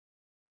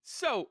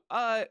So,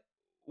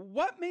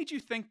 what made you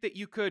think that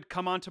you could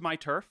come onto my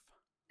turf?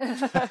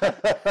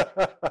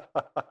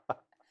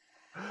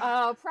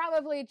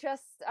 Probably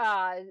just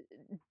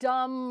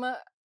dumb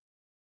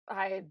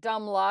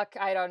luck.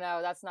 I don't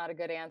know. That's not a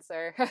good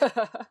answer.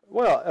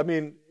 Well, I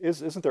mean,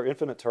 isn't there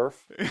infinite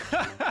turf?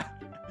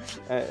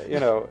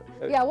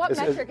 Yeah, what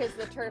metric is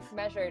the turf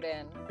measured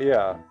in?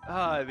 Yeah.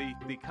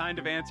 The kind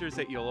of answers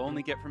that you'll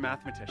only get from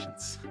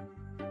mathematicians.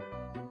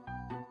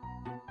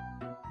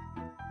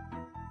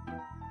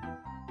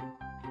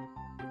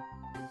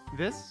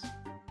 This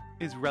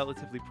is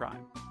Relatively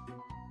Prime.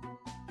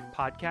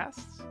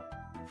 Podcasts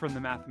from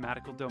the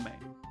mathematical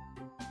domain.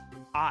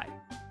 I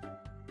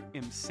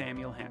am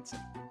Samuel Hansen,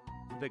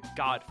 the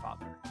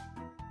godfather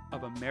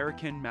of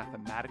American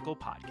mathematical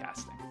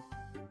podcasting.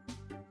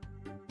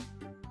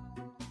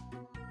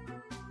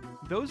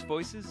 Those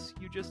voices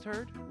you just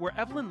heard were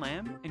Evelyn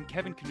Lamb and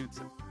Kevin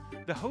Knudsen,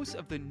 the hosts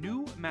of the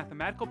new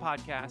mathematical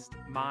podcast,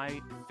 My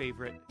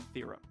Favorite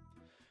Theorem.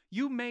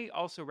 You may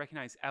also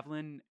recognize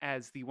Evelyn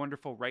as the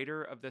wonderful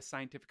writer of the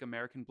Scientific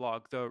American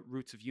blog, The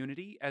Roots of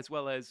Unity, as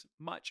well as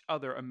much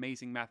other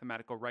amazing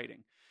mathematical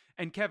writing.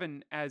 And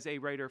Kevin as a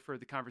writer for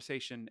The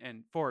Conversation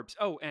and Forbes.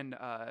 Oh, and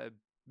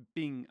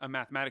being a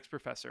mathematics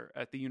professor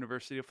at the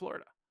University of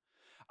Florida.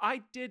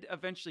 I did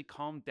eventually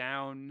calm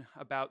down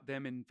about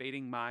them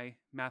invading my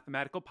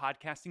mathematical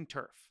podcasting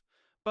turf,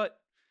 but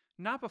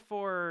not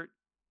before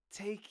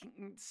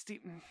it's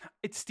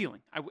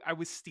stealing. I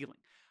was stealing.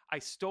 I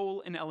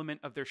stole an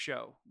element of their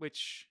show,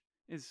 which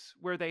is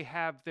where they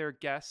have their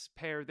guests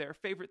pair their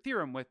favorite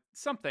theorem with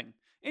something,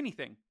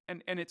 anything,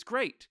 and it's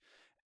great.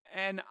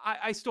 And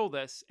I stole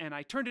this, and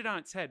I turned it on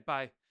its head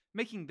by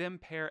making them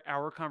pair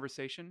our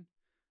conversation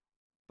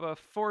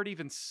before it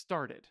even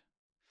started.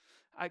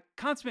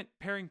 Consummate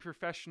pairing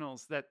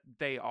professionals that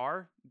they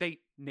are,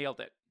 they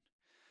nailed it.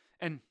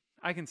 And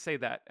I can say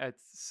that as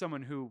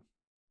someone who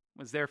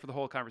was there for the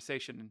whole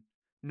conversation and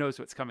knows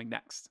what's coming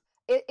next.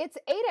 It's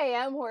 8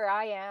 a.m. where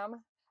I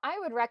am. I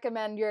would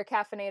recommend your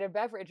caffeinated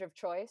beverage of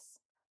choice.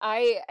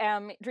 I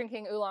am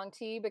drinking oolong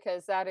tea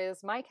because that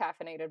is my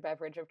caffeinated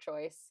beverage of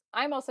choice.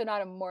 I'm also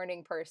not a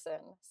morning person,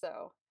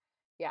 so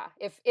yeah.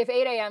 If 8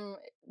 a.m.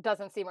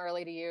 doesn't seem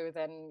early to you,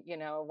 then,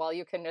 well,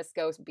 you can just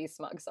go be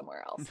smug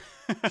somewhere else.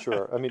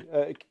 Sure. I mean,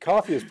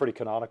 coffee is pretty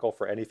canonical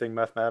for anything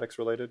mathematics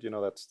related.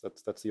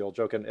 That's the old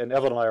joke. And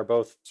Evelyn and I are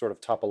both sort of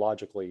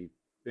topologically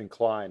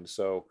inclined,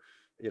 so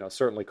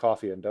certainly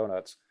coffee and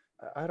donuts.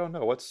 I don't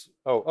know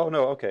oh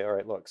no, okay, all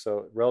right, look,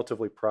 so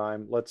relatively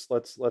prime, let's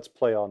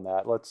play on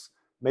that.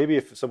 Maybe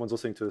if someone's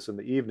listening to this in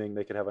the evening,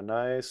 they could have a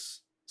nice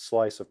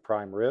slice of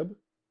prime rib,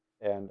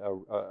 and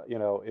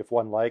if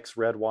one likes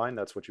red wine,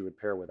 that's what you would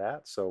pair with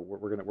that. So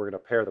we're gonna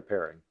pair the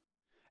pairing.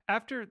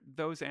 After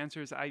those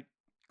answers, I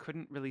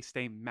couldn't really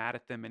stay mad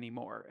at them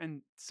anymore,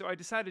 and so I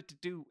decided to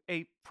do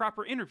a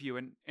proper interview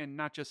and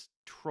not just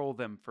troll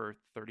them for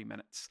 30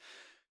 minutes.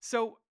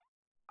 So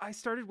I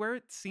started where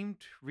it seemed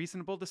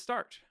reasonable to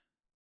start.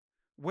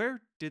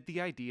 Where did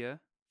the idea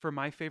for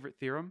My Favorite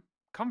Theorem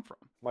come from?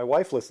 My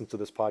wife listens to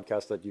this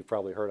podcast that you've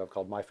probably heard of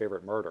called My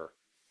Favorite Murder.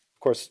 Of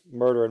course,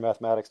 murder and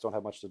mathematics don't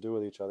have much to do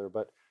with each other,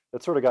 but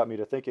it sort of got me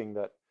to thinking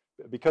that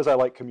because I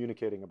like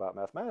communicating about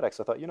mathematics,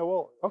 I thought,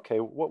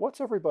 what's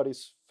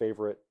everybody's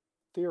favorite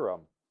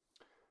theorem?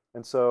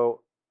 And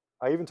so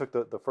I even took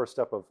the first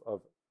step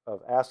of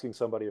asking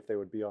somebody if they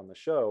would be on the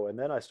show. And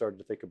then I started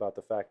to think about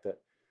the fact that,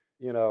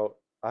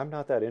 I'm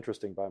not that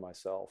interesting by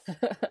myself.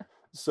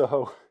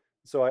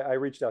 So I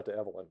reached out to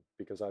Evelyn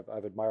because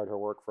I've admired her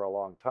work for a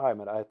long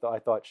time, and I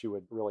thought she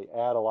would really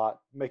add a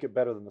lot, make it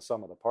better than the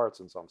sum of the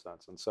parts in some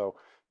sense. And so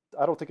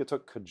I don't think it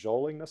took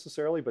cajoling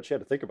necessarily, but she had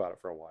to think about it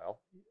for a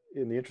while.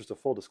 In the interest of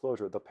full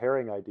disclosure, the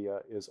pairing idea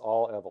is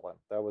all Evelyn.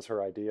 That was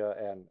her idea,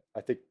 and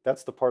I think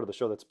that's the part of the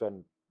show that's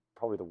been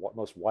probably the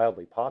most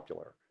wildly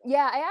popular.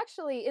 Yeah, I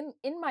actually,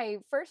 in my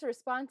first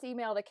response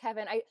email to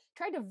Kevin, I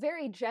tried to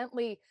very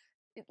gently,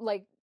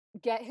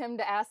 get him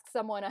to ask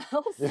someone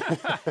else,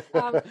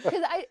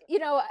 because I,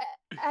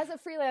 as a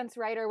freelance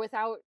writer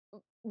without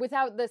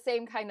the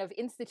same kind of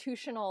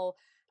institutional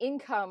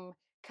income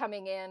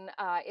coming in,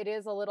 it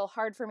is a little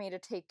hard for me to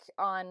take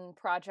on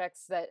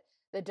projects that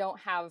don't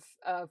have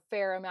a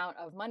fair amount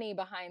of money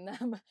behind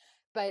them.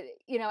 But,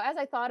 as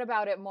I thought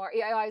about it more,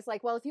 I was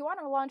like, well, if you want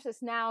to launch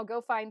this now,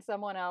 go find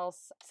someone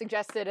else,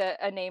 suggested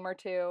a name or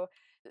two.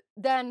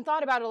 Then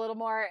thought about it a little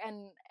more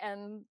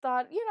and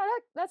thought,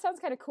 that sounds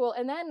kind of cool.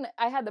 And then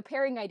I had the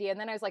pairing idea, and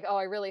then I was like, oh,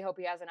 I really hope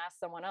he hasn't asked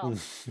someone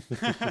else.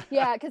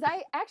 Yeah, because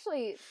I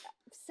actually,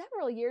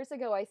 several years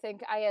ago, I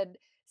think I had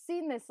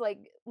seen this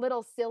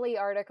little silly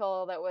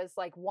article that was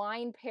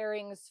wine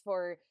pairings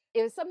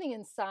it was something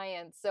in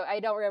science. So I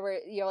don't remember,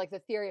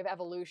 the theory of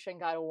evolution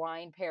got a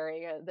wine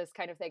pairing, this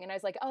kind of thing. And I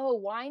was like, oh,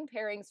 wine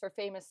pairings for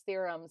famous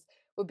theorems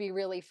would be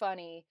really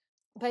funny.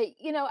 But,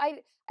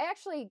 I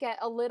actually get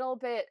a little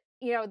bit,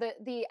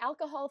 the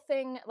alcohol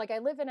thing, I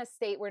live in a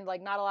state where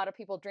not a lot of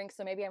people drink.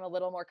 So maybe I'm a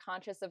little more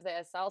conscious of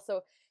this.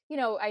 Also,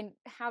 I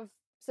have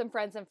some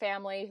friends and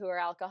family who are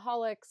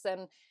alcoholics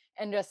and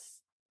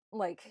just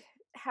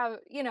have,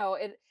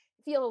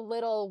 feel a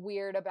little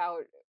weird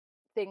about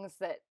things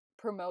that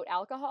promote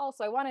alcohol.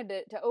 So I wanted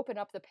to open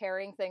up the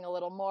pairing thing a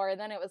little more. And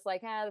then it was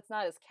like, that's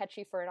not as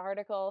catchy for an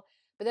article.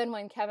 But then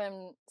when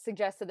Kevin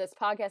suggested this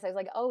podcast, I was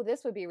like, oh,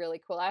 this would be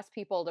really cool. Ask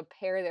people to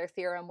pair their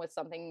theorem with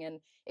something. And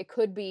it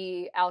could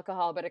be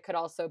alcohol, but it could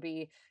also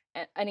be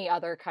any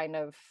other kind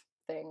of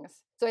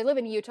things. So I live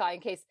in Utah,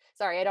 in case,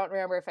 sorry, I don't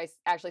remember if I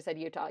actually said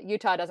Utah.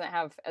 Utah doesn't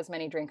have as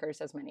many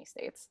drinkers as many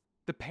states.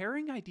 The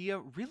pairing idea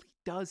really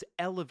does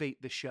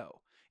elevate the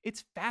show.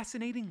 It's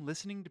fascinating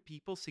listening to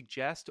people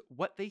suggest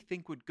what they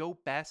think would go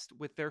best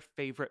with their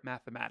favorite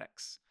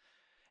mathematics.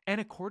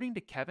 And according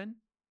to Kevin,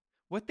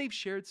 what they've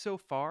shared so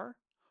far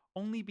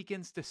only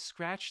begins to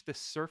scratch the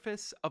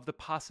surface of the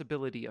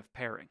possibility of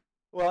pairing.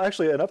 Well,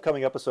 actually, an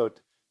upcoming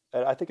episode,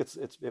 and I think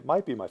it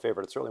might be my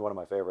favorite. It's certainly one of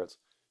my favorites.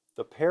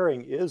 The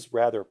pairing is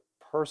rather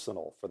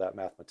personal for that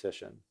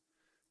mathematician.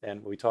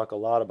 And we talk a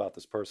lot about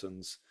this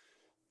person's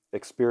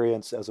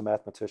experience as a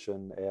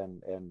mathematician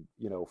and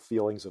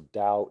feelings of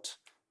doubt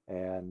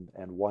and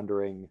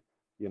wondering,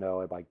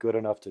 am I good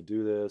enough to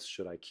do this?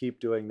 Should I keep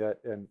doing that?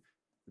 And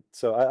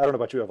so I don't know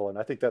about you, Evelyn.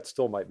 I think that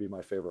still might be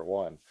my favorite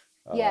one.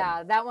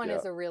 Yeah, that one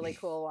is a really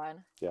cool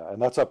one. Yeah,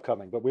 and that's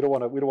upcoming, but we don't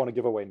want to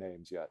give away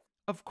names yet.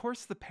 Of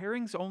course, the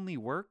pairings only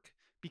work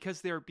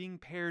because they're being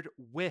paired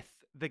with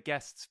the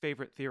guest's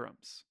favorite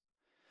theorems.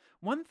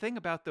 One thing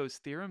about those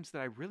theorems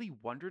that I really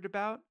wondered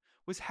about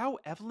was how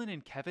Evelyn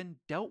and Kevin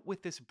dealt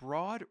with this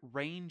broad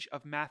range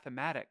of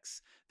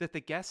mathematics that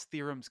the guest's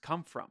theorems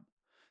come from,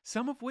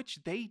 some of which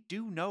they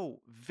do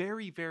know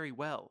very, very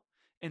well,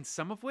 and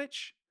some of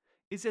which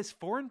is as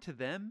foreign to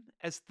them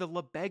as the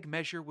Lebesgue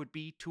measure would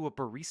be to a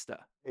barista.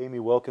 Amy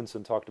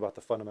Wilkinson talked about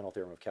the fundamental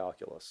theorem of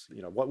calculus.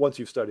 Once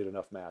you've studied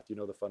enough math, you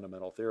know the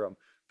fundamental theorem.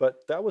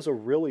 But that was a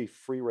really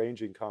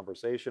free-ranging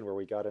conversation where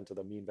we got into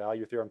the mean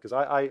value theorem, because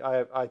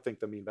I think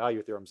the mean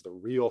value theorem is the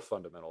real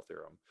fundamental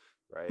theorem,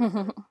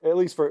 right? At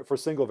least for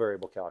single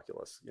variable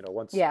calculus.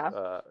 Once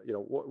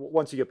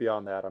once you get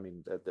beyond that, I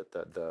mean,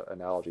 the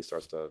analogy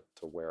starts to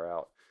wear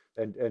out.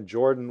 And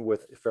Jordan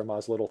with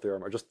Fermat's little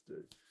theorem are just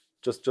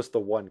the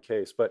one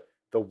case, but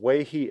the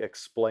way he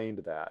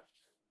explained that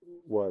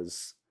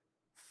was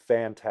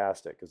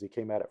fantastic, because he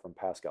came at it from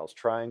Pascal's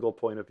triangle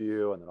point of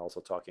view, and then also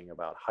talking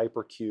about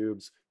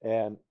hypercubes.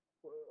 And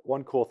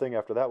one cool thing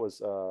after that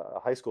was a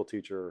high school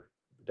teacher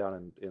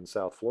down in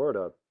South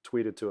Florida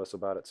tweeted to us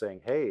about it,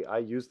 saying, hey, I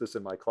use this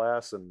in my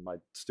class and my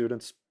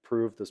students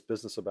proved this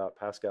business about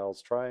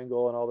Pascal's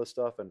triangle and all this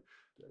stuff, and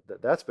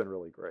that's been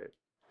really great.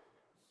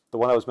 The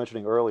one I was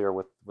mentioning earlier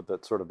with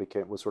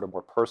that was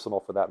more personal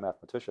for that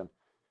mathematician.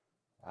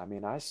 I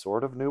mean, I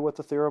sort of knew what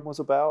the theorem was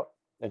about,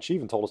 and she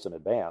even told us in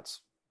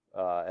advance.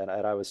 And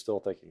I was still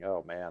thinking,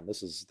 oh man,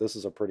 this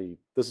is a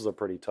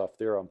pretty tough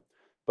theorem,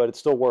 but it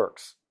still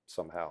works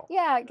somehow.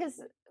 Yeah,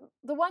 because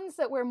the ones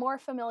that we're more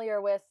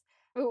familiar with,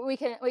 we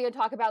can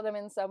talk about them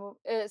in some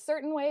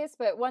certain ways,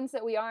 but ones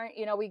that we aren't,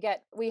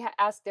 we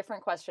ask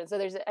different questions. So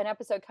there's an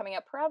episode coming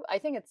up. I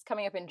think it's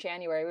coming up in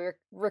January. We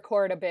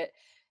record a bit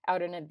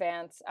out in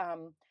advance.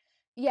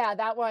 Yeah,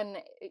 that one,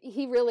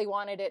 he really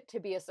wanted it to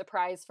be a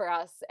surprise for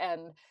us,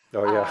 and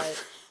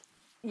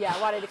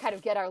wanted to kind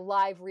of get our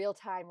live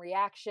real-time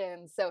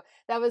reactions. So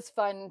that was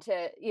fun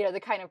to, the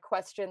kind of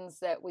questions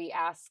that we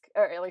ask,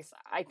 or at least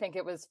I think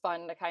it was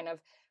fun to kind of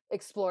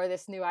explore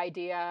this new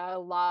idea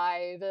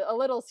live. A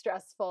little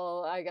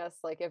stressful, I guess,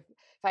 like if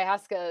I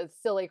ask a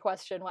silly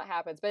question, what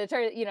happens? But it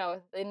turns,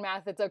 in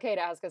math, it's okay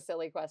to ask a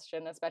silly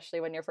question, especially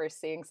when you're first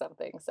seeing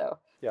something. So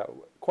yeah,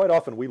 quite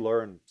often we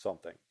learn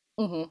something.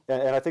 Mm-hmm.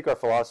 And I think our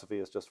philosophy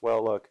is just,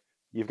 well, look,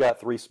 you've got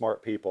three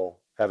smart people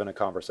having a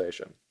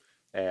conversation,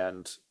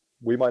 and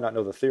we might not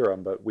know the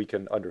theorem, but we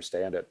can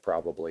understand it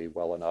probably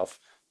well enough,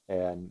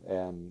 and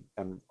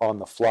on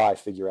the fly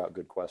figure out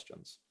good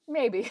questions.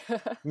 Maybe.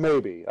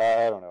 Maybe.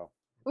 I don't know.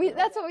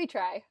 That's what we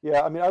try.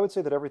 Yeah, I mean, I would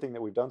say that everything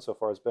that we've done so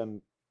far has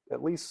been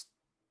at least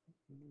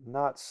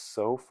not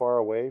so far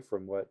away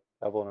from what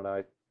Evelyn and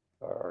I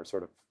are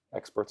sort of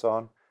experts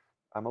on.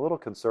 I'm a little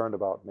concerned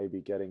about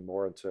maybe getting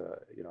more into,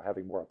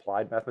 having more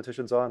applied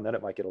mathematicians on, then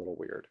it might get a little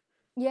weird.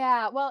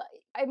 Yeah, well,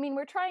 I mean,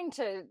 we're trying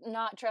to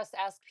not just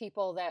ask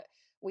people that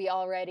we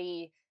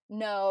already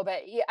know,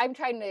 but I'm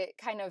trying to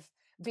kind of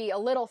be a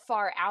little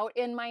far out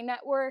in my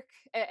network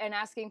and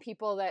asking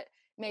people that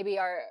maybe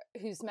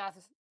whose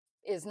math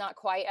is not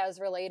quite as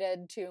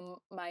related to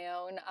my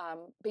own.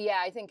 But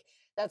yeah, I think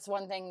that's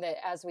one thing that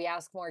as we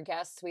ask more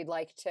guests, we'd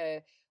like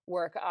to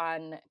work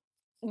on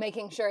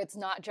making sure it's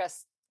not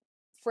just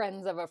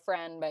friends of a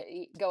friend, but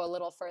go a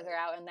little further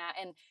out in that.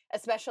 And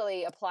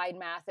especially applied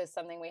math is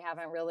something we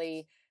haven't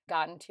really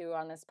gotten to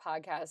on this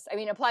podcast. I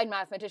mean, applied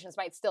mathematicians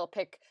might still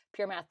pick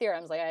pure math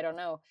theorems, like, I don't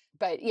know.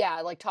 But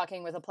yeah, like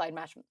talking with applied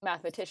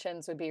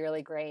mathematicians would be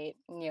really great.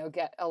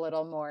 Get a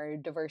little more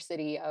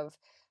diversity of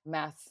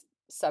math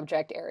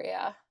subject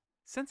area.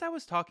 Since I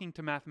was talking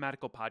to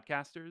mathematical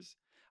podcasters,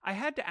 I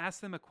had to ask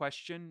them a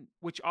question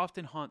which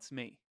often haunts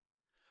me.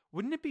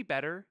 Wouldn't it be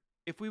better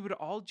if we would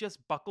all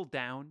just buckle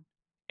down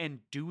and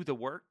do the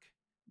work?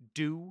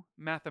 Do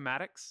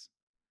mathematics?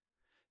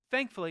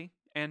 Thankfully,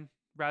 and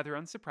rather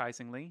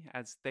unsurprisingly,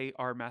 as they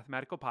are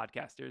mathematical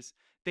podcasters,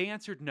 they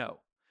answered no.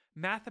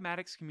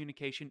 Mathematics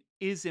communication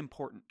is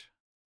important.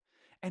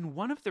 And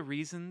one of the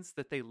reasons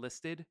that they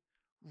listed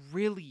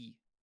really,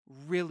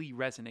 really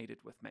resonated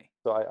with me.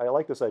 So I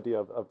like this idea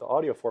of the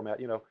audio format.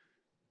 You know,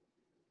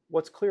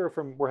 what's clear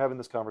from we're having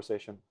this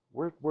conversation,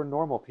 we're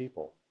normal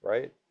people,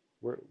 right?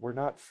 We're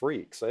not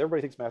freaks.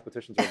 Everybody thinks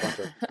mathematicians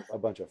are a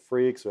bunch of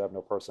freaks who have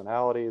no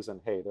personalities, and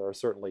hey, there are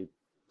certainly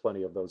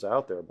plenty of those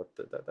out there, but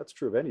that's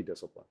true of any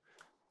discipline.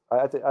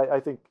 I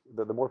think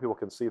that the more people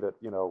can see that,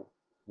 you know,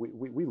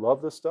 we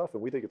love this stuff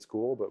and we think it's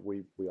cool, but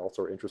we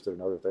also are interested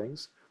in other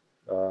things,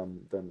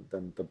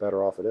 then the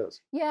better off it is.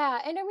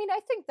 Yeah, and I mean,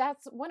 I think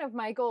that's one of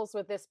my goals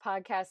with this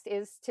podcast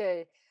is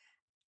to,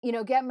 you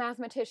know, get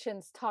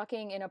mathematicians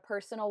talking in a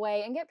personal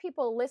way and get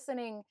people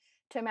listening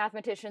to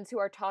mathematicians who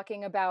are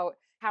talking about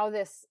how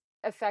this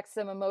affects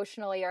them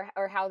emotionally,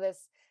 or how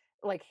this,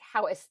 like,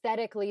 how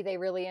aesthetically they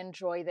really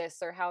enjoy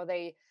this, or how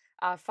they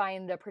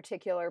find a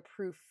particular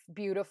proof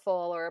beautiful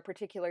or a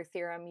particular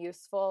theorem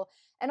useful.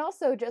 And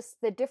also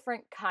just the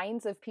different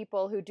kinds of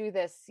people who do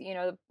this. You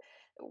know,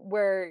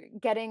 we're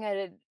getting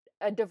a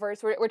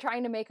diverse, we're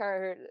trying to make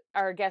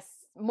our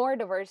guests more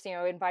diverse, you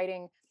know,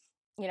 inviting,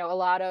 you know, a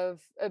lot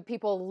of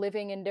people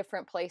living in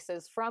different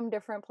places, from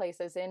different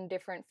places, in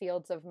different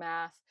fields of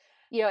math.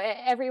 You know,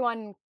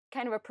 everyone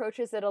kind of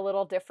approaches it a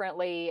little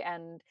differently,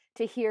 and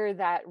to hear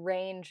that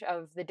range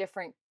of the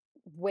different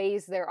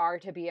ways there are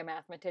to be a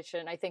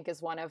mathematician, I think,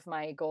 is one of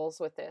my goals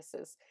with this,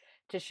 is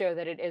to show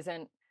that it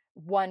isn't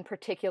one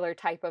particular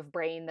type of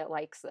brain that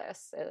likes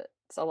this.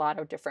 It's a lot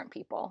of different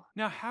people.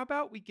 Now, how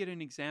about we get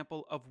an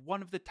example of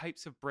one of the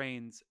types of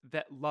brains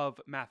that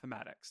love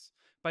mathematics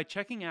by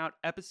checking out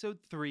episode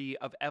 3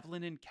 of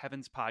Evelyn and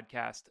Kevin's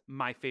podcast,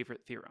 My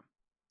Favorite Theorem.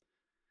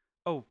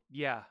 Oh,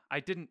 yeah, I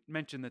didn't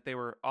mention that they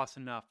were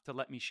awesome enough to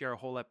let me share a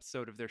whole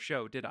episode of their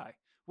show, did I?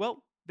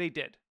 Well, they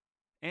did.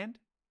 And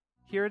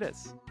here it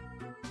is.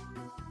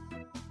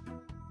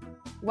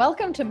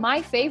 Welcome to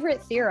My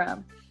Favorite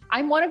Theorem.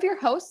 I'm one of your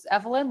hosts,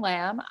 Evelyn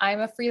Lamb.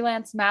 I'm a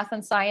freelance math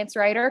and science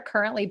writer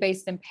currently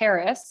based in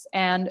Paris,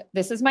 and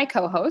this is my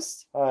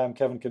co-host. Hi, I'm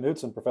Kevin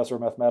Knutson, professor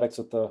of mathematics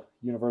at the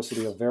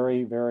University of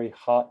very, very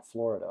hot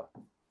Florida.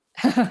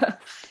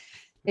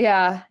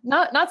 Yeah,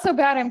 not so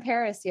bad in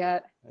Paris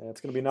yet.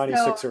 It's going to be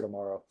 96 here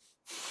tomorrow.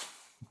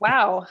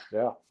 Wow.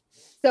 Yeah.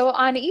 So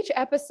on each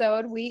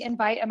episode, we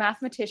invite a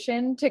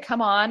mathematician to come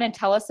on and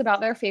tell us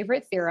about their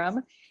favorite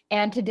theorem.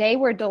 And today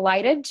we're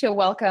delighted to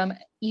welcome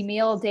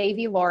Emil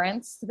Davy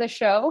Lawrence to the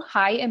show.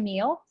 Hi,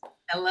 Emil.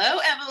 Hello,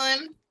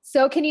 Evelyn.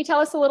 So can you tell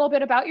us a little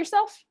bit about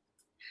yourself?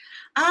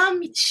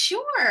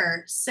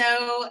 Sure.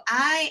 So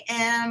I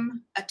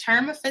am a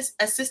term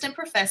assistant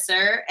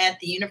professor at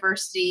the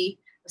University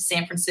of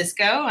San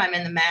Francisco. I'm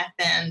in the math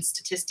and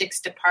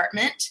statistics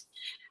department.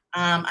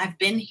 I've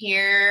been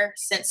here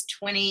since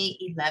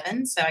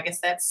 2011, so I guess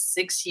that's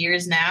 6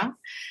 years now.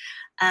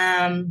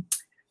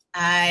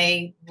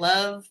 I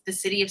love the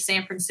city of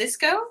San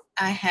Francisco.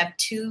 I have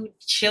 2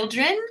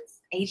 children,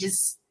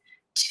 ages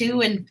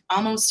 2 and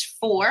almost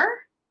 4.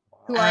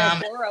 Who are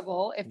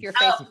adorable if you're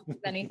facing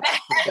anything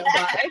to go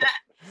by.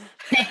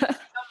 Thank you so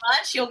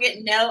much. You'll get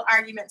no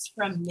arguments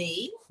from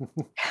me.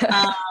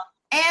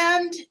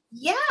 And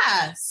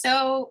yeah,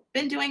 so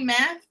been doing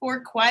math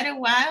for quite a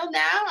while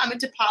now. I'm a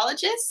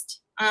topologist.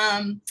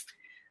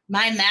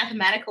 My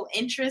mathematical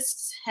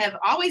interests have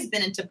always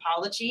been in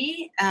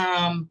topology,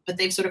 but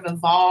they've sort of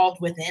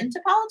evolved within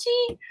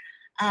topology.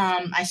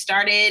 I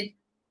started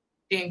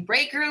doing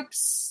break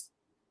groups,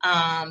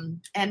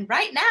 and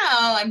right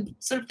now I'm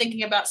sort of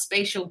thinking about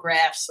spatial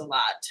graphs a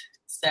lot.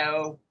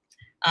 So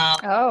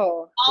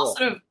all cool.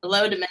 sort of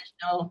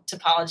low-dimensional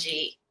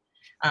topology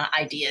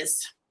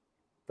ideas.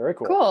 Very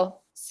cool.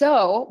 Cool.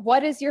 So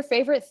what is your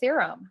favorite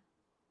theorem?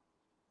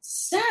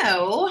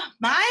 So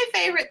my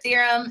favorite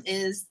theorem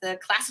is the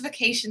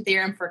classification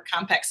theorem for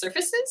compact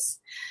surfaces.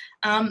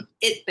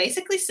 It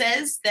basically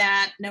says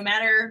that no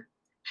matter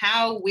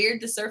how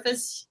weird the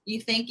surface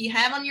you think you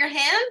have on your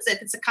hands,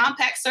 if it's a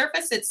compact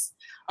surface, it's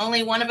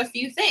only one of a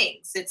few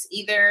things. It's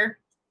either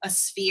a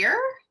sphere,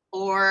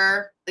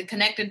 or the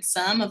connected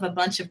sum of a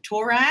bunch of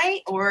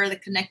tori, or the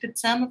connected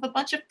sum of a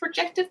bunch of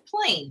projective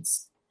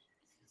planes.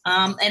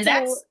 And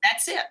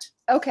that's it.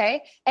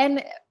 Okay.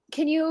 And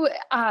can you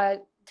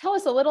tell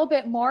us a little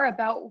bit more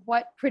about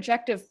what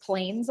projective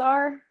planes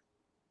are?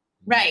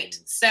 Right.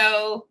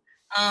 So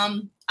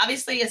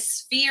obviously a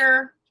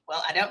sphere,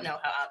 well, I don't know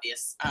how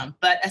obvious,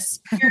 but a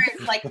sphere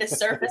is like the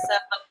surface of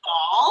a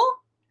ball.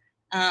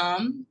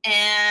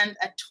 And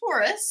a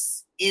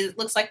torus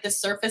looks like the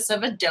surface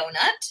of a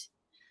donut.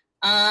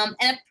 And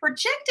a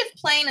projective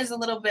plane is a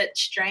little bit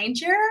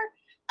stranger.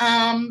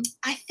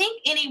 I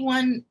think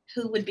anyone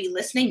who would be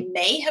listening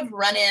may have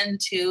run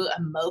into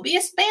a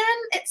Mobius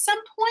band at some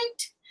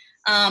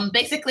point.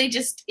 Basically,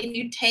 just if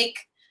you take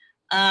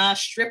a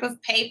strip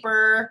of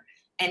paper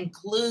and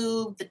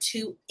glue the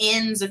 2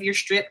 ends of your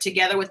strip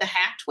together with a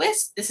hack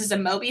twist, this is a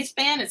Mobius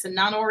band. It's a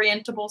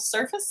non-orientable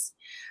surface.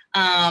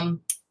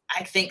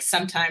 I think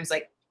sometimes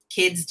like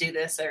kids do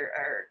this or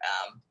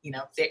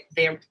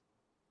they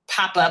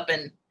pop up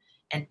in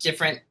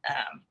different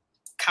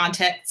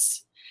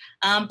contexts.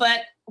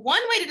 But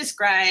one way to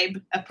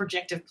describe a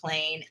projective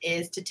plane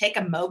is to take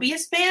a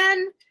Mobius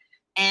band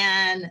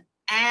and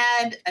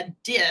add a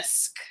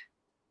disk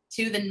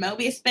to the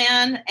Mobius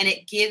band, and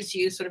it gives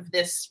you sort of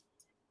this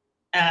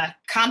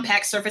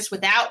compact surface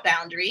without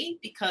boundary,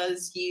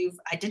 because you've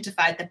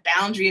identified the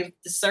boundary of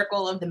the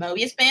circle of the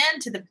Mobius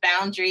band to the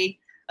boundary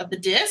of the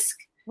disk.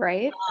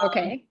 Right.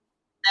 Okay.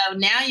 So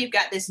now you've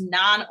got this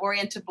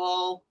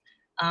non-orientable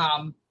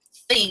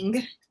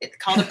thing. It's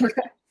called a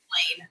projective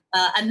plane.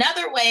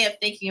 Another way of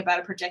thinking about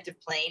a projective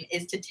plane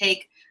is to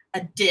take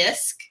a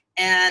disk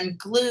and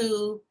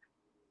glue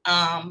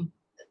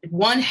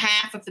one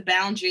half of the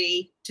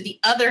boundary to the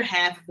other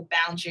half of the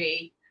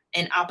boundary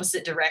in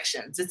opposite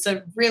directions. It's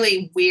a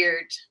really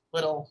weird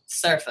little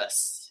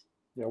surface.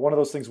 Yeah, one of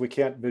those things we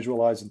can't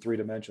visualize in 3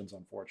 dimensions,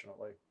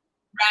 unfortunately.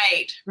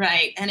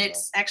 Right. And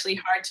it's actually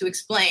hard to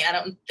explain. I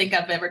don't think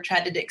I've ever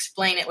tried to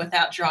explain it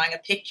without drawing a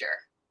picture.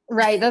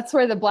 Right. That's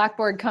where the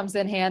blackboard comes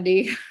in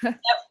handy.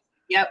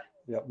 Yep.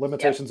 Yeah,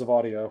 limitations of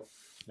audio.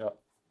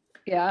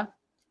 Yeah.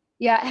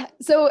 Yeah.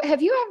 So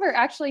have you ever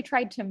actually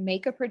tried to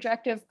make a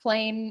projective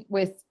plane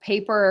with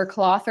paper or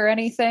cloth or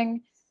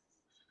anything?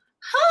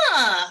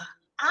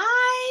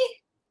 I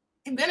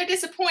am going to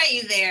disappoint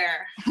you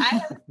there. I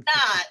have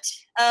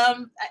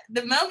not.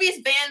 The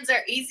Mobius bands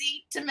are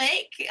easy to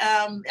make.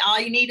 All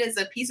you need is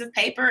a piece of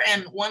paper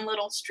and one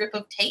little strip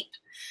of tape.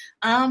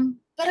 But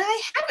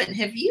I haven't.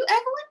 Have you,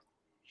 Evelyn?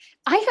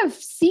 I have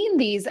seen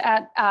these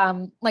at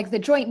like the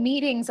joint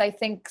meetings. I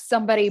think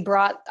somebody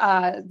brought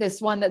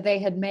this one that they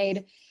had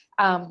made.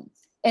 And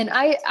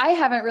I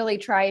haven't really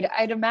tried.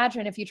 I'd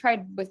imagine if you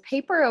tried with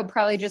paper, it would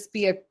probably just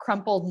be a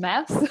crumpled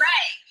mess. Right.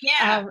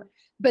 Yeah.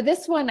 But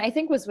this one I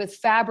think was with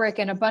fabric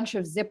and a bunch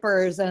of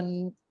zippers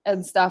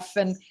and stuff.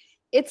 And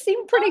it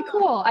seemed pretty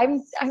cool.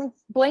 I'm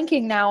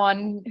blanking now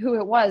on who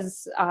it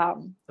was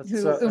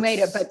who made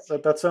it,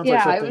 but that sounds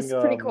like something. It was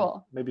pretty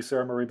cool. Maybe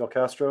Sarah Marie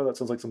Belcastro. That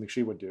sounds like something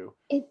she would do.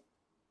 It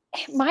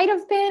might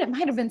have been. It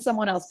might have been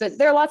someone else. But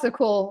there are lots of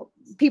cool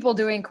people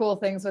doing cool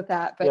things with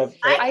that. But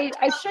yeah,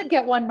 I should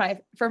get one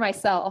for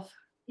myself.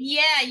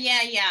 Yeah.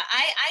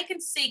 I can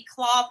see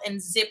cloth and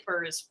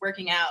zippers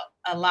working out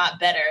a lot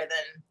better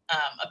than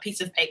a piece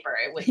of paper.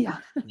 It would. Yeah.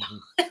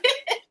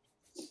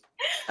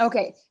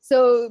 Okay,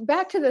 so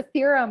back to the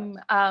theorem.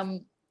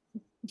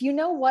 Do you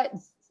know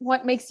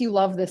what makes you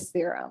love this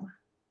theorem?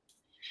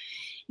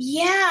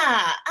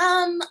 Yeah,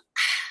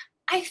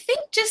 I think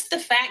just the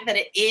fact that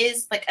it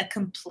is like a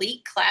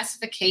complete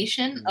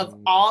classification of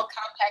all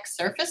compact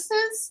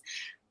surfaces.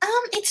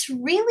 It's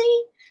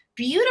really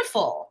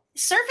beautiful.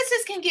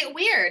 Surfaces can get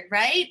weird,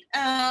 right?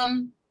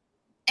 And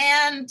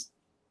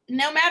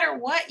no matter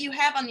what you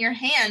have on your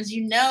hands,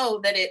 you know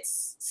that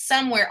it's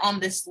somewhere on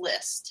this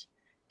list.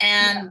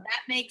 And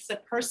that makes a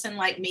person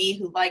like me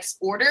who likes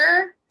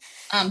order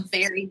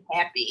very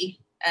happy.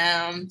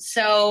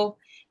 So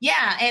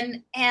yeah,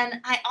 and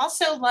I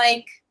also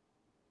like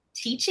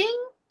teaching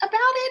about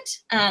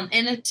it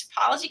in a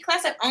topology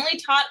class. I've only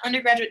taught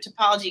undergraduate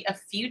topology a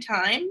few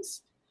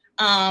times,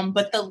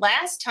 but the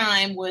last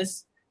time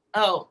was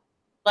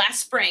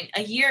last spring,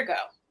 a year ago,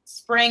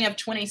 spring of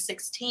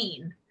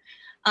 2016.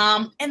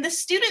 And the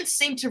students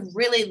seem to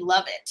really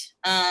love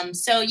it.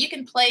 So you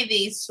can play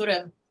these sort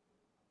of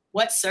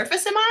what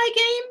surface am I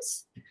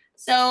games.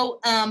 So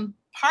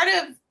part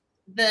of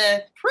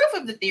the proof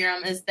of the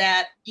theorem is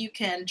that you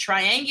can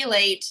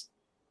triangulate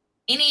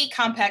any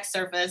compact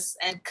surface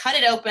and cut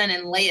it open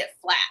and lay it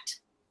flat.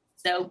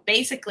 So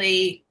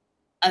basically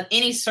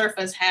any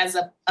surface has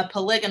a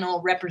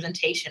polygonal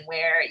representation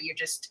where you're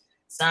just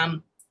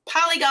some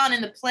polygon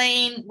in the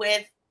plane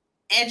with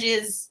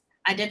edges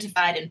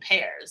identified in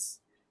pairs.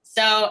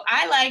 So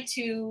I like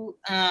to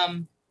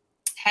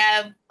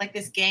have like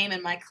this game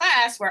in my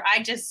class where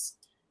I just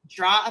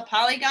draw a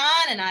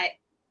polygon and I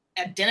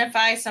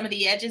identify some of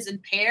the edges in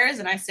pairs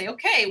and I say,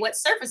 okay, what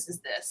surface is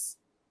this?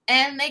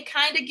 And they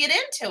kind of get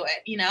into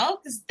it,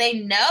 because they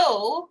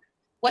know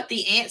what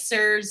the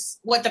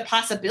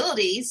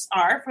possibilities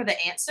are for the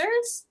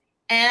answers.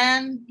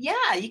 And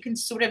yeah, you can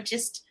sort of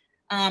just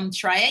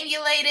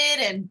triangulate it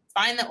and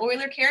find the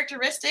Euler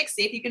characteristics,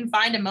 see if you can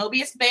find a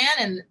Mobius band,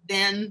 and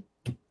then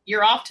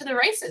you're off to the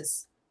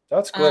races.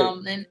 That's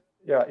great.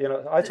 Yeah,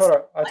 I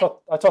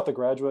taught the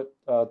graduate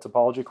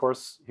topology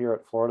course here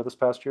at Florida this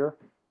past year,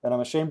 and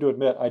I'm ashamed to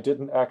admit I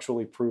didn't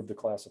actually prove the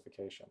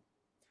classification.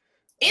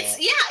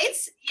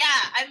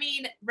 I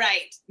mean,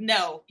 right.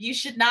 No, you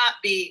should not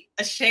be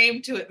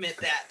ashamed to admit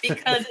that,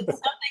 because it's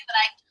something that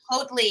I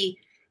totally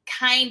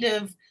kind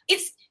of,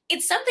 it's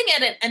something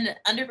at an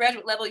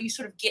undergraduate level you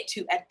sort of get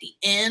to at the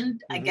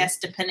end, I guess,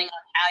 depending on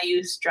how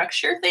you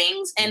structure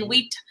things. And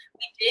we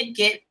did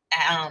get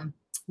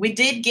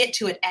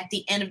to it at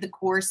the end of the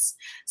course.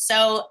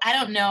 So I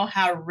don't know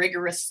how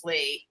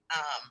rigorously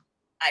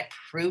I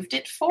proved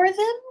it for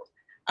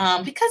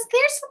them, because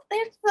there's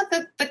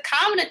the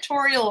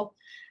combinatorial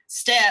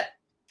step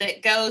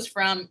that goes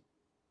from,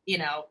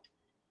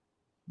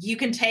 you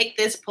can take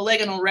this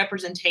polygonal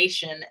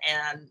representation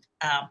and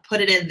put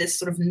it in this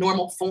sort of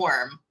normal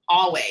form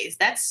always.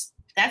 That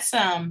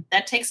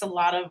takes a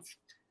lot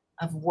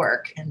of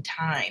work and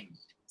time.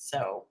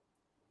 So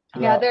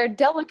yeah, there are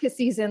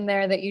delicacies in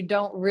there that you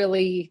don't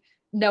really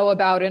know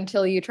about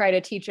until you try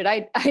to teach it.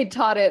 I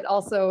taught it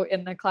also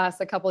in the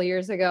class a couple of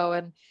years ago,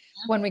 and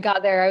when we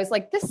got there, I was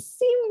like, this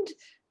seemed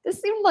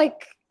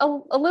like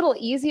a little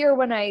easier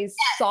when I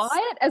saw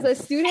it as a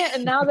student,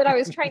 and now that I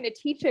was trying to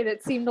teach it,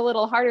 it seemed a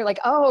little harder. Like,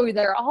 oh,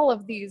 there are all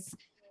of these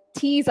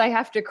T's I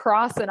have to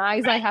cross and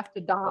I's I have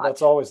to dot. Well,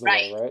 that's always the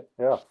way, right?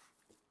 Yeah.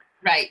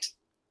 Right.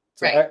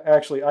 So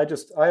actually, I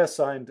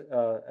assigned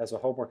as a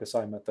homework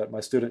assignment that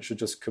my students should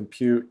just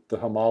compute the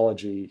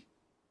homology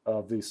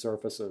of these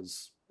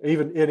surfaces,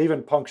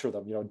 even puncture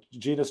them.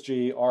 Genus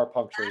G, R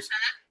punctures,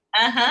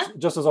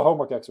 just as a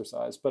homework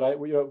exercise. But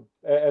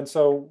and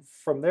so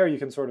from there you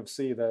can sort of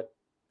see that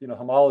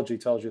homology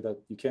tells you that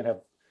you can't have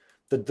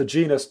the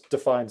genus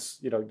defines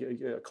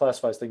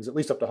classifies things at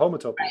least up to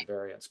homotopy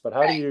invariance. But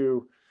how do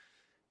you?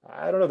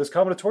 I don't know. This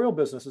combinatorial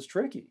business is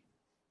tricky.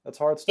 That's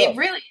hard stuff. It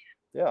really is.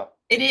 Yeah.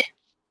 It is.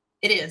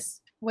 It is.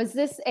 Was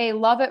this a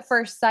love at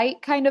first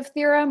sight kind of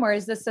theorem, or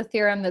is this a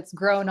theorem that's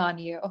grown on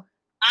you?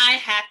 I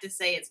have to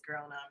say it's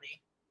grown on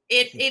me.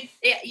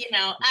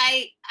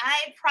 I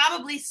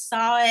probably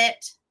saw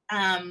it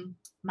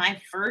my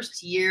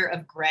first year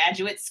of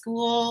graduate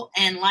school,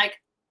 and like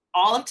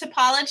all of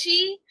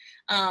topology,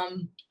 I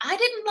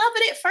didn't love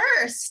it at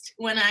first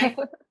when I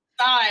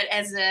saw it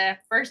as a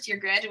first year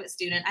graduate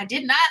student. I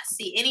did not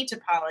see any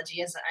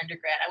topology as an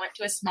undergrad. I went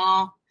to a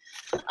small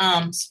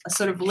a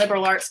sort of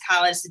liberal arts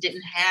college that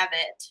didn't have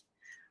it.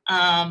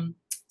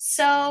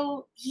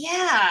 So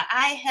yeah,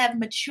 I have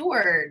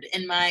matured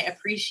in my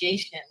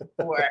appreciation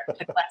for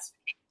the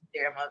classification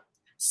theorem of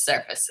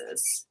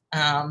surfaces.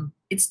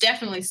 It's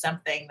definitely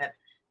something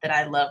that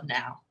I love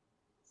now.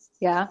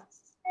 Yeah.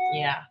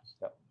 Yeah.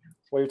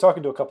 Well, you're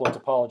talking to a couple of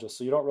topologists,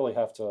 so you don't really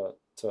have to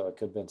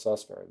convince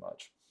us very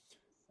much.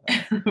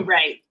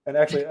 Right. And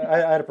actually,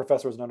 I had a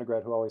professor as an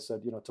undergrad who always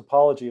said,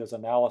 topology is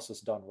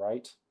analysis done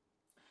right.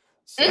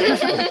 So,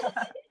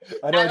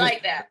 I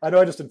like that. I know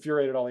I just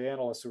infuriated all the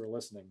analysts who were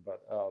listening,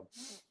 but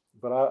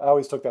I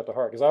always took that to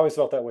heart because I always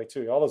felt that way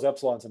too. All those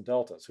epsilons and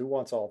deltas, who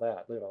wants all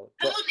that? Who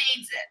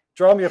needs it?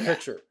 Draw me a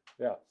picture.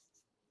 Yeah.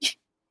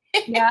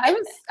 Yeah,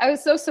 I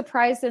was so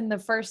surprised in the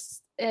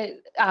first,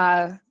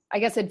 I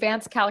guess,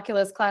 advanced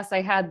calculus class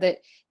I had that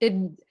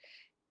did,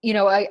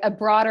 a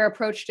broader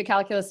approach to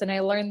calculus, and I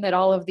learned that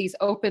all of these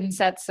open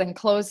sets and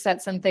closed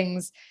sets and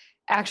things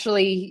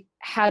actually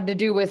had to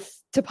do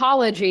with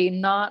topology,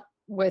 not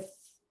with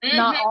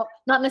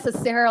not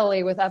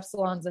necessarily with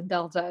epsilons and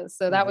deltas.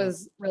 So that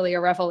was really a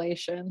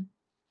revelation.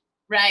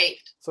 Right.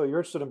 So you're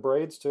interested in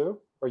braids too,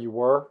 or you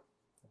were?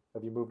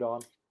 Have you moved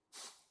on?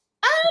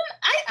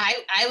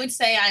 I would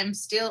say I'm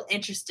still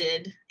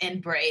interested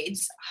in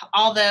braids,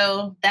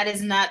 although that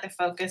is not the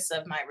focus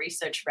of my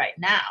research right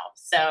now.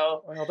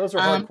 So those are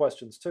hard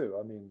questions too.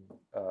 I mean,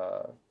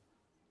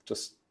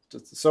 just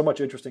so much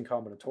interesting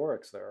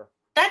combinatorics there.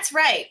 That's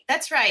right.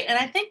 And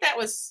I think that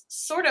was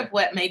sort of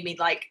what made me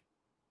like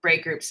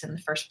braid groups in the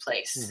first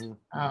place.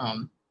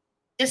 I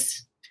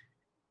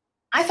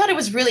thought it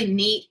was really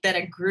neat that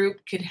a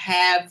group could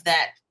have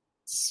that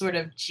sort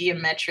of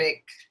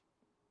geometric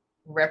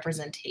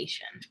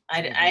representation.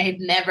 I had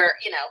never,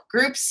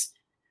 groups,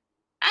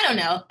 I don't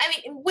know. I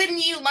mean, when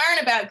you learn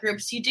about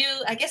groups, you do,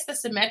 I guess the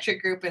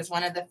symmetric group is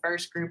one of the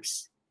first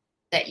groups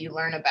that you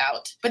learn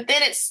about, but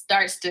then it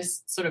starts to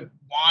sort of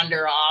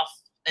wander off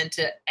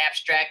into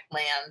abstract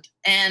land,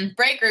 and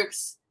braid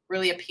groups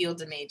really appealed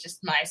to me. Just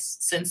my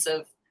sense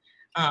of,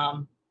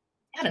 I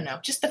don't know,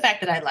 just the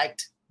fact that I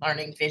liked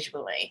learning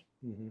visually.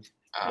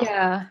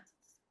 Yeah.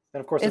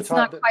 And of course, it's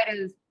not quite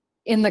as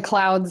in the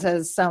clouds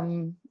as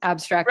some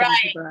abstract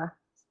algebra.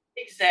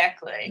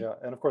 Exactly. Yeah,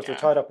 and of course they're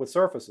tied up with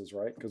surfaces,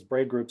 right? Because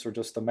braid groups are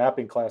just the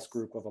mapping class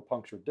group of a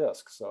punctured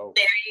disk. So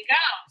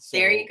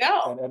there you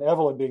go. And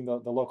Evelyn, being the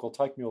local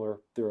Teichmuller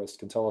theorist,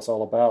 can tell us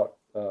all about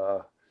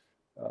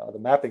the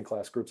mapping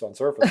class groups on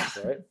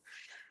surfaces, right?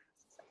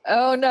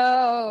 Oh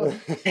no!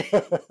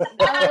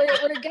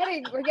 we're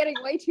getting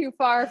way too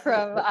far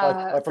from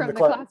the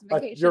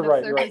classification. You're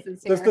right. Of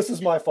surfaces here. Here. This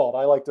is my fault.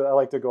 I like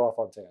to go off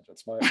on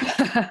tangents.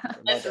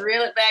 Let's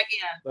reel it back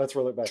in. Let's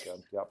reel it back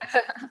in. Yep.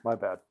 My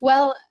bad.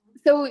 Well,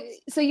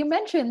 so you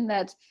mentioned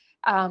that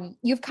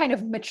you've kind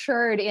of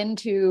matured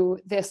into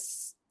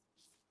this,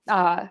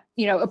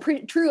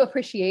 true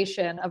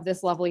appreciation of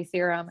this lovely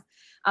theorem,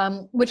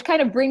 which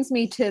kind of brings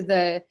me to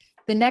the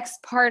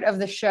next part of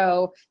the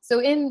show.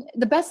 So in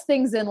the best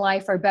things in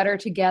life are better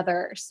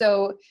together.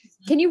 So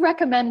can you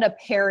recommend a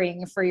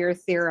pairing for your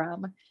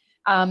theorem?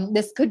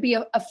 This could be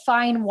a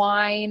fine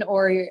wine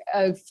or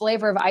a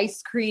flavor of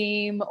ice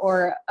cream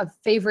or a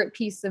favorite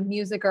piece of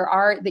music or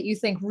art that you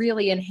think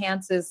really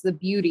enhances the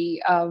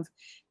beauty of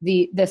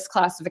this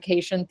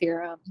classification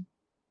theorem.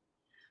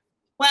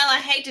 Well, I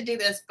hate to do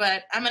this,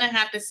 but I'm going to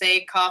have to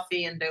say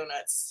coffee and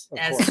donuts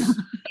as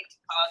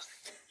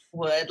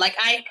would. Like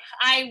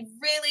I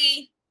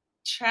really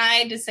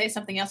tried to say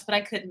something else, but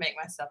I couldn't make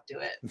myself do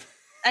it.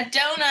 A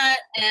donut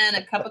and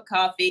a cup of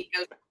coffee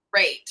goes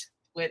great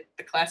with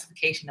the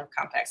classification of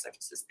compact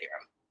surfaces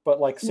theorem. But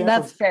like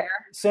That's fair.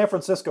 San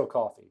Francisco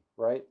coffee,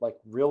 right? Like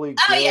really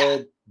Oh, good, yeah.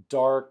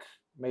 dark.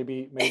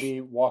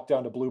 Maybe walk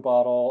down to Blue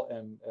Bottle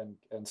and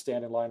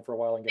stand in line for a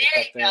while and get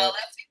There a cup you go.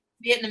 That's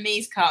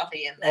Vietnamese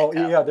coffee in that Oh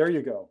cup. yeah, there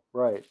you go.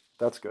 Right,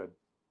 that's good.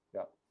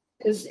 Yeah.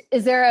 Is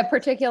there a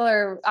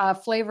particular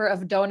flavor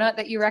of donut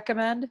that you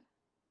recommend?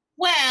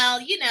 Well,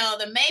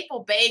 the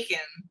maple bacon.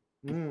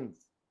 Mm.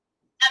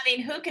 I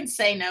mean, who can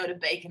say no to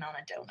bacon on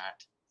a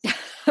donut?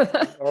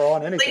 Or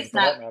on anything for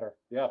that matter.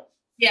 Yeah.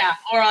 Yeah,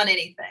 or on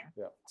anything.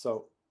 Yeah.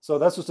 So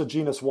that's just a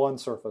genus 1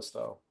 surface,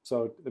 though.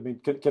 So I mean,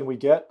 can we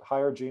get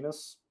higher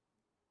genus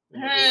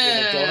in a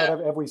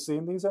donut? Have we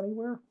seen these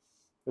anywhere?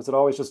 Is it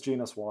always just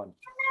genus 1?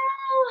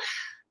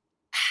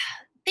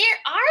 There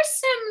are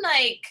some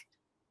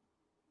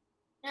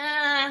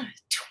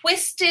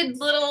twisted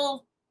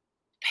little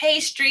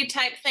pastry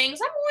type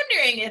things. I'm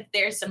wondering if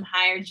there's some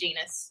higher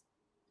genus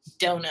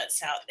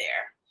donuts out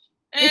there.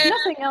 If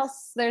nothing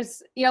else,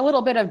 there's a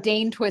little bit of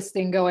Dane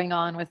twisting going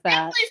on with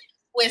that. Definitely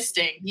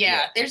twisting.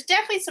 Yeah, there's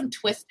definitely some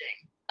twisting.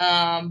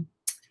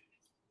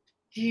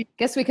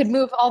 Guess we could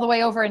move all the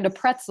way over into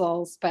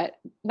pretzels, but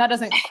that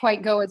doesn't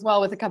quite go as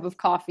well with a cup of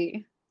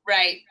coffee.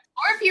 Right.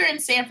 Or if you're in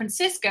San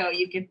Francisco,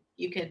 you could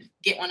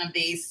get one of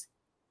these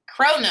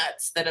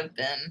cronuts that have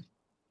been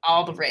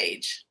all the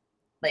rage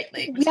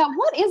lately. Yeah,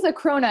 what is a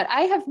cronut?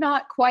 I have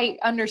not quite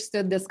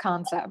understood this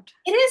concept.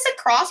 It is a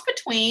cross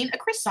between a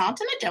croissant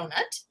and a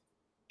donut,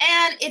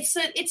 and it's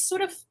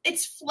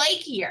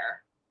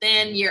flakier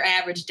than your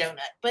average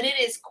donut, but it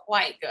is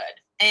quite good.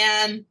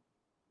 And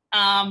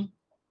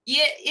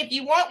if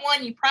you want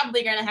one, you're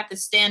probably going to have to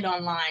stand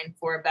online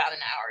for about an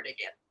hour to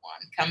get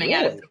one coming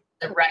out of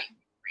the right.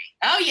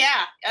 Oh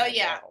yeah. Wow.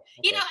 Okay.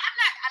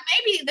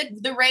 Maybe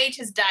the rage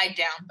has died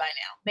down by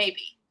now,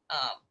 maybe.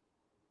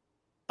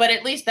 But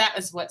at least that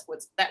was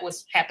that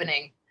was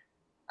happening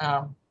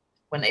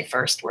when they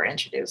first were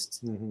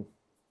introduced. Mm-hmm.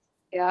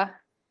 Yeah.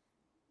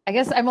 I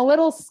guess I'm a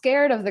little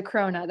scared of the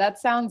cronut. That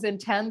sounds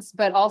intense,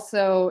 but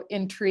also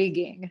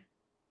intriguing.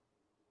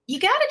 You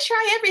got to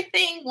try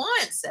everything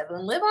once,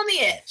 Evelyn. Live on the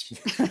edge.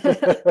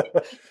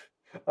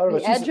 I don't know,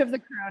 the edge of the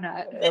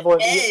cronut.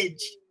 Evelyn,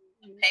 edge.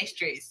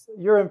 Pastries.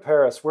 You're in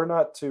Paris. We're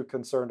not too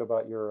concerned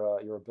about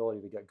your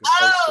ability to get good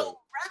pastry. Oh,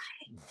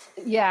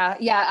 right. Yeah.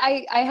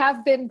 I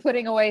have been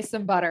putting away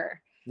some butter.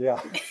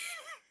 Yeah.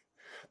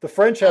 The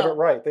French have it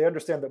right. They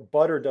understand that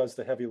butter does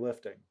the heavy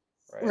lifting.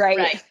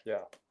 Right.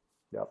 Yeah.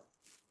 Yep.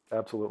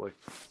 Absolutely.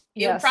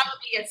 It would probably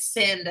be a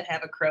sin to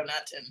have a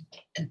cronut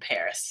in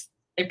Paris.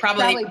 They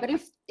probably but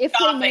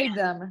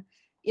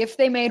if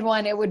they made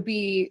one, it would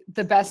be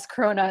the best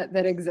cronut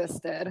that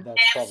existed.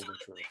 That's probably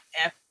true.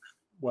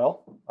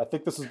 Well, I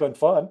think this has been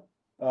fun.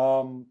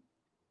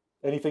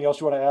 Anything else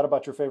you want to add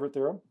about your favorite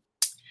theorem?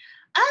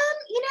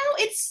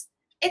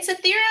 It's a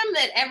theorem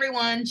that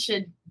everyone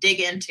should dig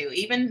into,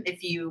 even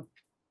if you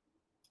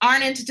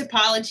aren't into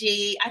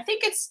topology. I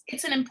think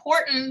it's an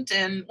important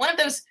and one of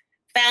those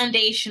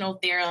foundational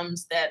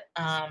theorems that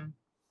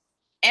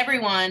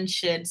everyone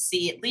should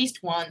see at least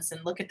once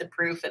and look at the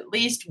proof at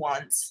least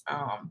once.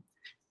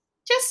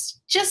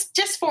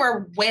 Just for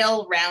a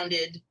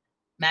well-rounded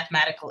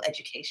mathematical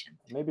education.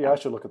 Maybe I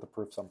should look at the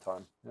proof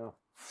sometime. Yeah.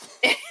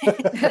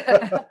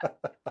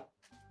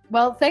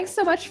 Well, thanks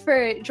so much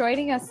for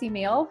joining us,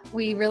 Emil.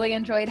 We really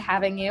enjoyed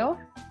having you.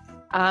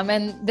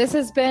 And this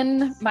has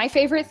been my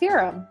favorite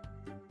theorem.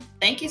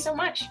 Thank you so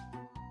much.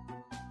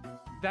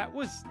 That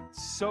was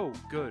so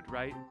good,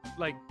 right?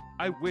 Like,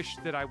 I wish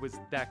that I was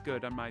that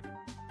good on my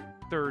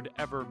third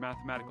ever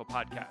mathematical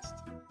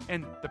podcast.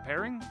 And the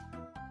pairing?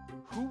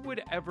 Who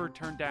would ever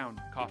turn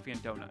down coffee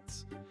and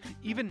donuts?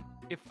 Even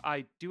if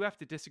I do have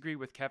to disagree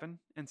with Kevin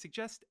and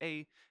suggest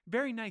a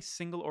very nice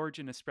single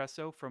origin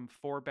espresso from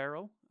 4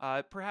 Barrel,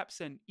 perhaps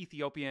an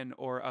Ethiopian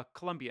or a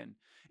Colombian,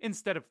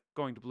 instead of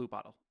going to Blue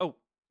Bottle. Oh,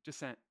 just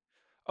saying.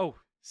 Oh,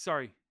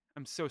 sorry.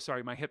 I'm so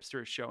sorry. My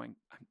hipster is showing.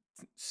 I'm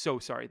so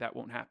sorry. That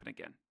won't happen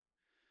again.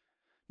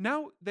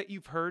 Now that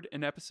you've heard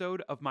an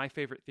episode of My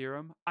Favorite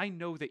Theorem, I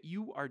know that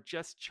you are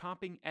just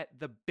chomping at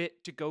the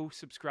bit to go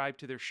subscribe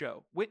to their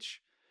show,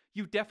 which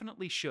you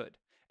definitely should,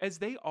 as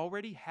they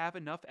already have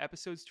enough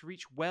episodes to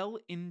reach well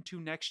into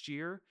next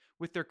year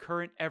with their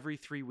current every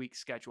 3-week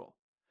schedule.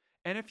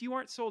 And if you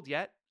aren't sold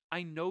yet,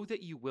 I know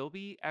that you will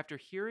be after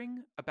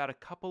hearing about a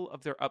couple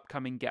of their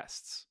upcoming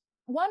guests.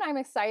 One I'm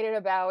excited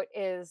about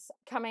is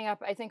coming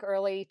up, I think,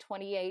 early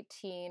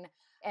 2018.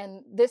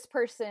 And this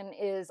person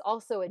is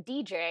also a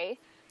DJ.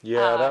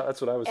 Yeah, that's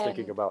what I was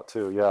thinking about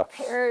too. Yeah.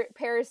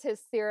 Pairs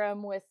his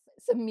theorem with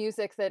some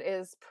music that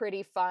is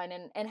pretty fun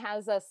and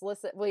has us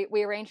listen.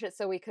 We arranged it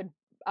so we could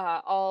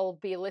all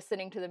be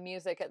listening to the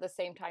music at the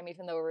same time,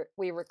 even though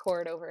we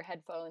record over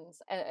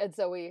headphones. And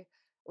so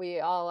we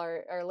all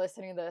are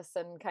listening to this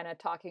and kind of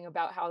talking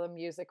about how the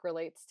music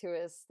relates to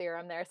his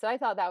theorem there. So I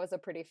thought that was a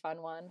pretty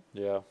fun one.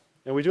 Yeah.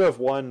 And we do have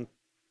one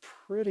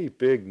pretty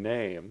big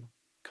name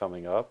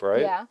coming up,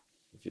 right? Yeah.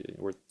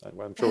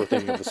 I'm sure we're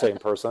thinking of the same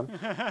person.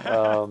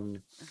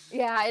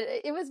 Yeah,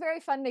 it was very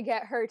fun to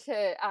get her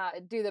to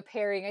do the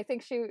pairing. I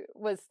think she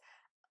was,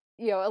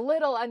 a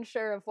little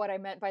unsure of what I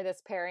meant by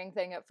this pairing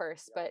thing at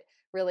first, but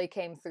really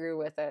came through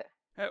with it.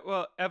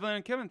 Well, Evelyn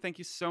and Kevin, thank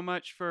you so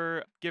much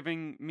for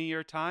giving me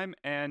your time.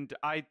 And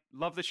I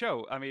love the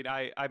show. I mean,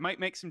 I might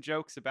make some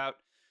jokes about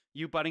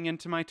you butting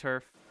into my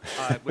turf,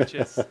 which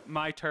is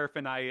my turf,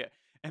 and I,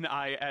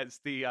 as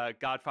the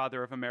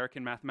godfather of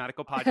American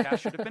mathematical podcast,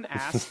 should have been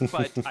asked,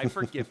 but I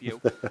forgive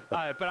you.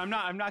 But I'm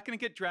not going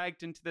to get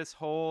dragged into this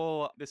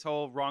whole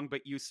wrong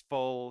but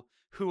useful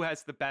who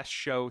has the best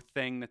show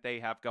thing that they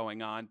have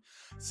going on.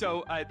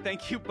 So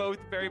thank you both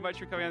very much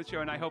for coming on the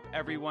show, and I hope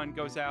everyone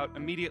goes out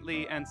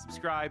immediately and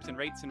subscribes and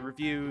rates and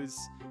reviews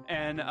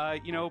and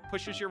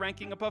pushes your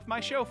ranking above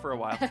my show for a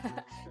while.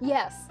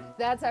 Yes,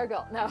 that's our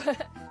goal. No,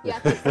 yeah,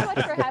 thanks so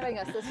much for having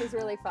us. This was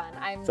really fun.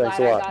 I'm Thanks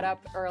glad a I lot. got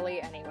up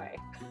early anyway.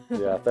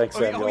 Yeah, thanks,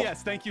 Samuel. Oh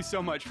yes, thank you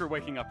so much for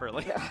waking up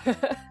early.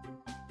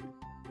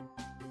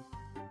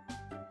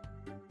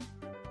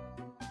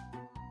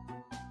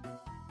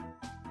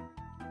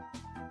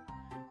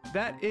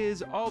 That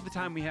is all the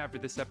time we have for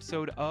this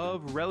episode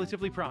of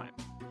Relatively Prime.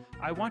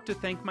 I want to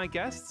thank my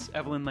guests,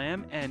 Evelyn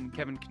Lamb and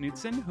Kevin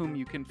Knudsen, whom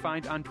you can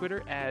find on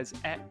Twitter as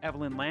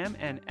 @EvelynLamb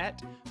and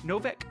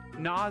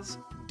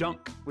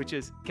 @NovekNazDunk, which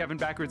is Kevin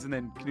backwards and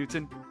then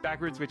Knudsen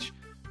backwards, which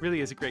really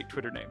is a great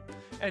Twitter name.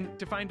 And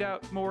to find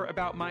out more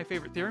about My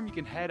Favorite Theorem, you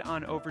can head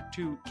on over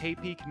to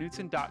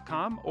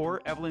kpknudsen.com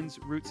or Evelyn's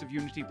Roots of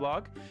Unity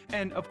blog.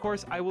 And of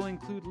course, I will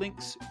include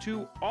links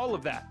to all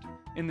of that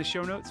in the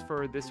show notes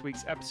for this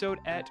week's episode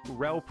at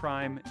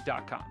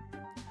relprime.com.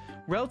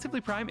 Relatively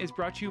Prime is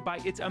brought to you by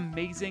its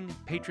amazing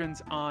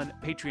patrons on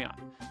Patreon.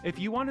 If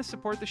you want to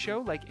support the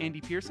show like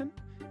Andy Pearson,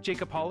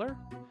 Jacob Haller,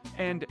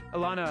 and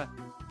Alana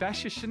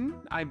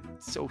Vashishin, I'm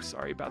so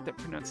sorry about that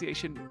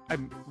pronunciation.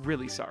 I'm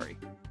really sorry.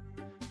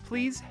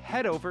 Please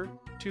head over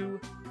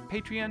to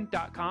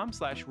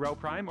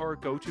patreon.com/relprime or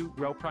go to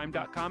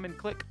relprime.com and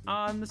click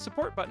on the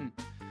support button.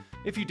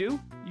 If you do,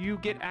 you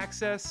get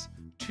access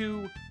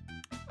to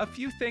a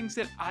few things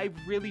that I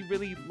really,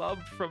 really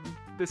loved from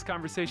this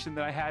conversation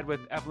that I had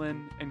with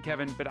Evelyn and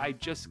Kevin, but I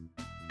just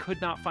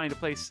could not find a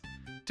place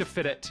to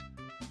fit it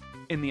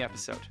in the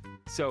episode.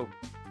 So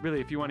really,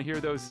 if you want to hear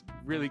those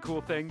really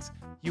cool things,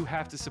 you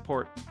have to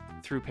support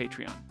through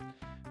Patreon.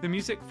 The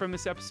music from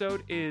this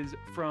episode is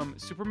from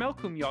Super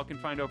Milk, whom y'all can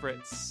find over at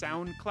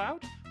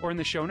SoundCloud or in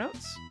the show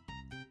notes,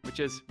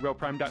 which is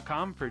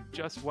relprime.com for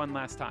just one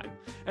last time.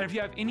 And if you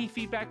have any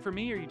feedback for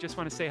me or you just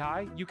want to say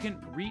hi, you can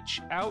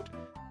reach out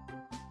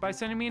by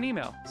sending me an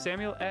email,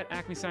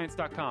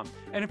 samuel@acmescience.com.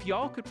 And if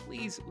y'all could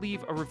please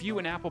leave a review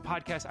in Apple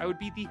Podcasts, I would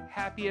be the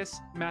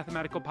happiest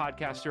mathematical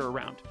podcaster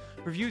around.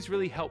 Reviews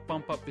really help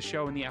bump up the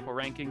show in the Apple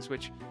rankings,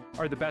 which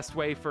are the best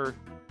way for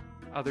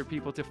other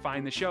people to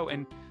find the show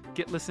and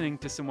get listening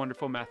to some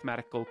wonderful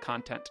mathematical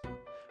content.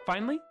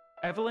 Finally,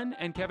 Evelyn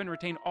and Kevin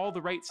retain all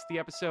the rights to the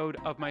episode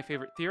of My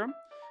Favorite Theorem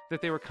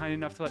that they were kind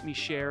enough to let me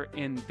share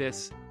in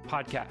this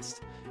podcast.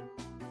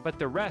 But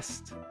the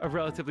rest of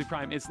Relatively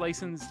Prime is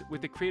licensed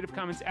with the Creative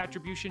Commons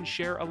Attribution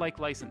Share Alike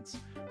license.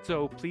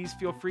 So please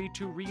feel free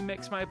to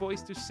remix my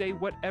voice to say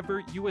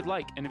whatever you would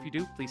like. And if you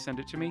do, please send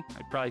it to me.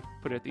 I'd probably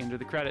put it at the end of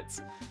the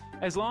credits.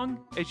 As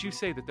long as you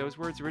say that those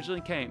words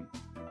originally came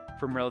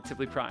from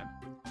Relatively Prime.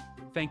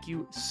 Thank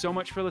you so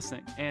much for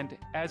listening. And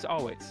as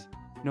always,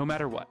 no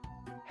matter what,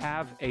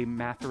 have a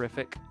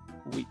matherific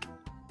week.